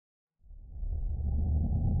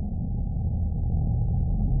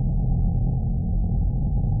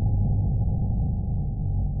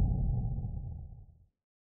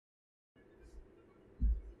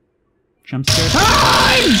Jump scare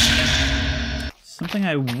time! Something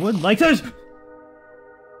I would like to...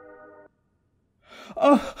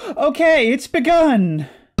 Oh, okay, it's begun.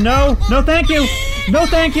 No, no thank you. No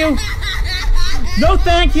thank you. No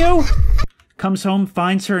thank you. Comes home,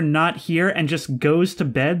 finds her not here, and just goes to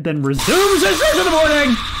bed, then resumes at 6 in the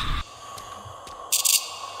morning!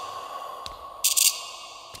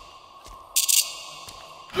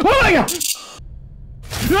 Oh my god!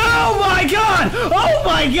 Oh my god! Oh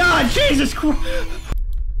my god! Jesus Christ!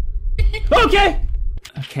 Okay!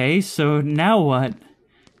 Okay, so now what?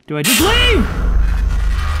 Do I just leave?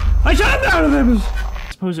 I shut him down!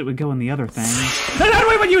 I suppose it would go in the other thing. And how do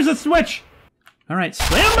I even use the switch? Alright,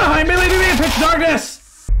 slam behind me, leaving me in pitch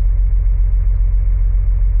darkness!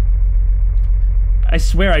 I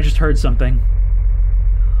swear I just heard something.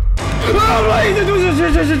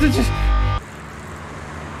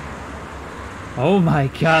 Oh my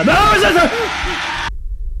god.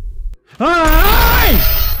 Hey!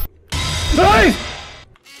 Hey!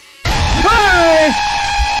 Hey!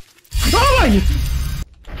 Oh my...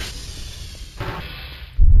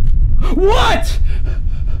 What?!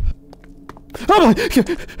 Oh my god!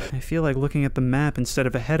 I feel like looking at the map instead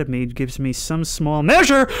of ahead of me gives me some small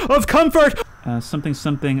measure of comfort!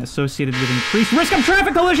 Something associated with increased risk of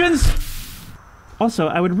traffic collisions! Also,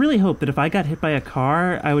 I would really hope that if I got hit by a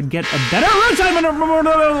car, I would get a better roadside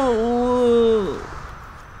menorah!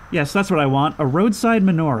 Yes, that's what I want. A roadside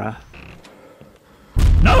menorah.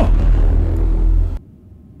 No!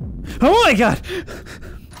 Oh my god!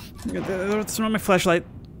 It's not my flashlight.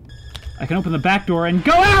 I can open the back door and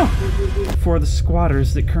go out! For the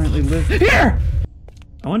squatters that currently live here!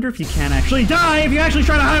 I wonder if you can actually die if you actually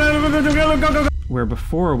try to hide. Go. Where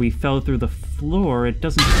before we fell through the floor, it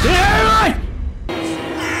doesn't...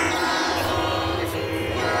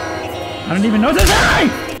 I don't even know this!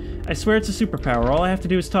 I swear it's a superpower. All I have to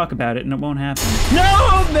do is talk about it and it won't happen.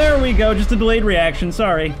 No! There we go. Just a delayed reaction.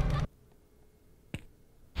 Sorry.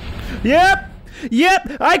 Yep!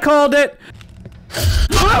 Yep! I called it!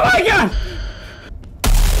 Oh my god!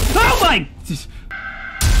 Oh my...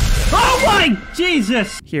 Oh my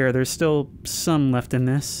Jesus! Here, there's still some left in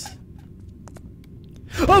this.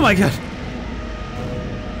 Oh my god!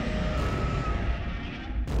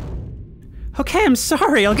 Okay, I'm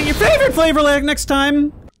sorry. I'll get your favorite flavor next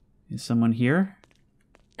time. Is someone here?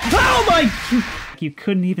 Oh my... You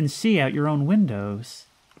couldn't even see out your own windows.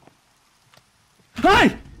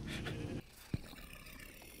 Hi!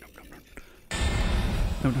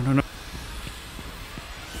 No.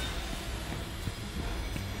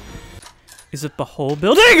 Is it the whole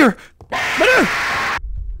building or...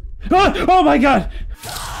 Oh my god!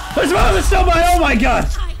 There's more than still my... Oh my god!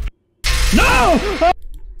 No!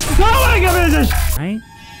 Oh my god! Right?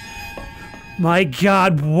 My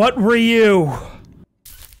god, what were you?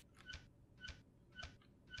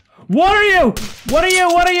 What are you? What are you?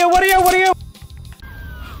 What are you? What are you? What are you?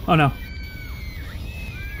 Oh no.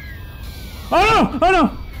 Oh no! Oh no!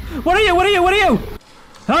 What are you? What are you? What are you?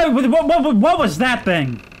 What was that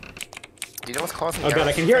thing? Do you know what's causing? Oh god,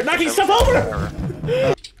 I can hear it knocking stuff over!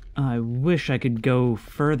 I wish I could go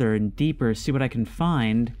further and deeper, see what I can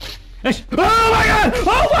find. Oh my god!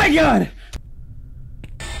 Oh my god!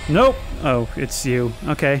 Nope. Oh, it's you.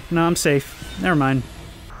 Okay, no, I'm safe. Never mind.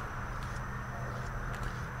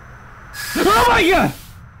 Oh my god!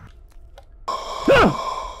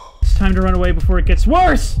 Oh! It's time to run away before it gets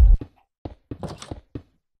worse!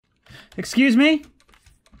 Excuse me?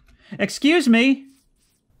 Excuse me?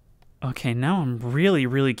 Okay, now I'm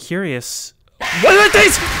really curious. What are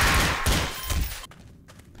these?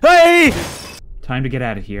 Hey! Time to get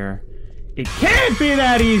out of here. It can't be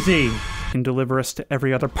that easy! Can deliver us to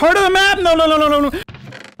every other part of the map? No.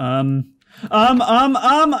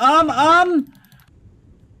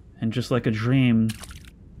 And just like a dream,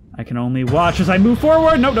 I can only watch as I move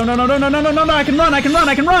forward. No, I can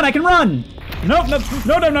run. Nope. No.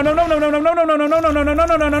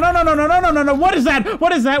 What is that?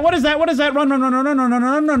 Run.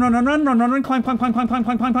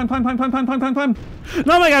 Climb.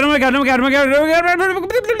 Oh my god.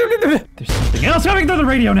 There's something else coming through the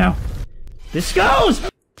radio now. This goes.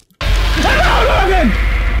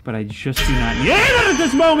 But I just do not need it at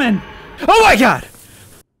this moment. Oh my god.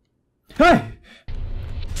 Hey.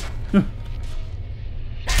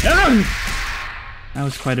 That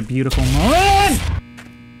was quite a beautiful moment!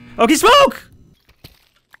 Okay, smoke!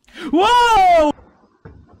 Whoa!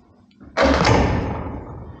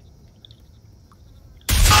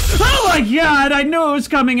 Oh my god, I knew it was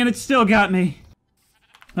coming and it still got me.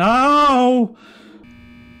 Oh!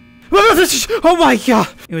 Oh my god!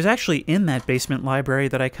 It was actually in that basement library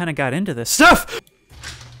that I kind of got into this stuff!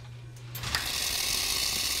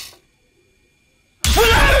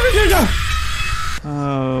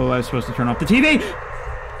 Oh, I was supposed to turn off the TV!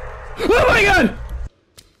 Oh my god!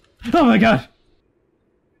 Oh my god!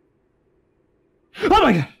 Oh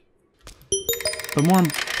my god! But more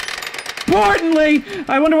importantly,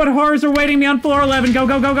 I wonder what horrors are waiting me on floor 11. Go,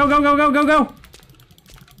 go, go, go, go, go, go, go, go!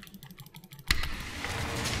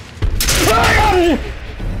 Oh my god!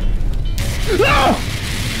 No!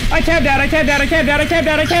 I tabbed out, I tabbed out, I tabbed out, I tabbed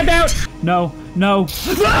out, I tabbed out! No, no,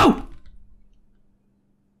 no!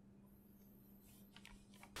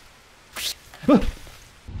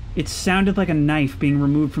 It sounded like a knife being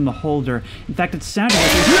removed from the holder. In fact, it sounded like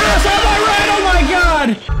it was— Yes, am I right? Oh my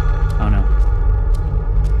god! Oh no.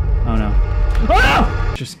 Oh no.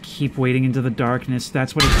 Oh! Just keep wading into the darkness.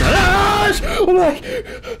 That's what it does. Oh my!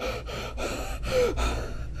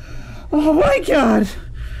 Oh my god!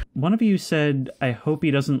 One of you said, I hope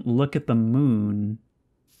he doesn't look at the moon.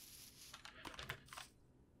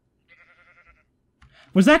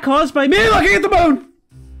 Was that caused by me looking at the moon?